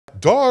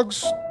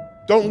Dogs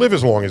don't live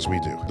as long as we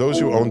do. Those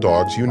who own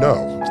dogs, you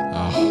know.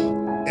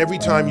 Oh. Every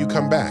time you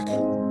come back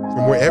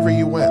from wherever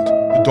you went,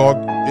 the dog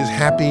is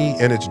happy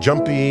and it's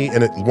jumpy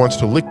and it wants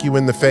to lick you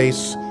in the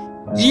face.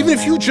 Even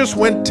if you just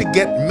went to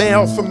get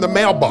mail from the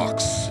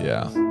mailbox,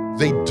 Yeah.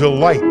 they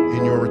delight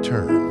in your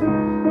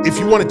return. If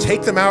you want to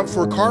take them out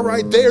for a car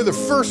ride, they are the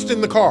first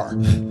in the car.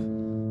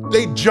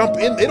 They jump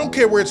in, they don't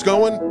care where it's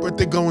going, but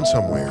they're going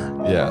somewhere.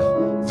 Yeah.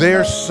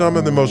 They're some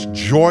of the most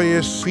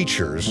joyous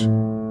creatures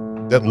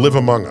that live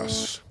among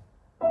us.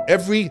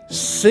 Every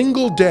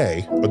single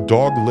day a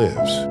dog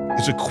lives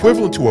is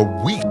equivalent to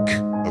a week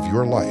of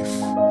your life.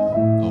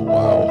 Oh,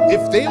 wow.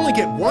 If they only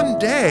get 1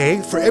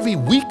 day for every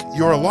week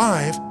you're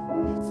alive,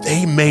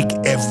 they make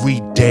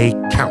every day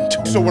count.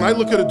 So when I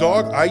look at a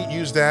dog, I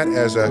use that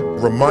as a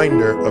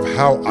reminder of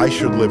how I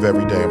should live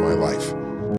every day of my life.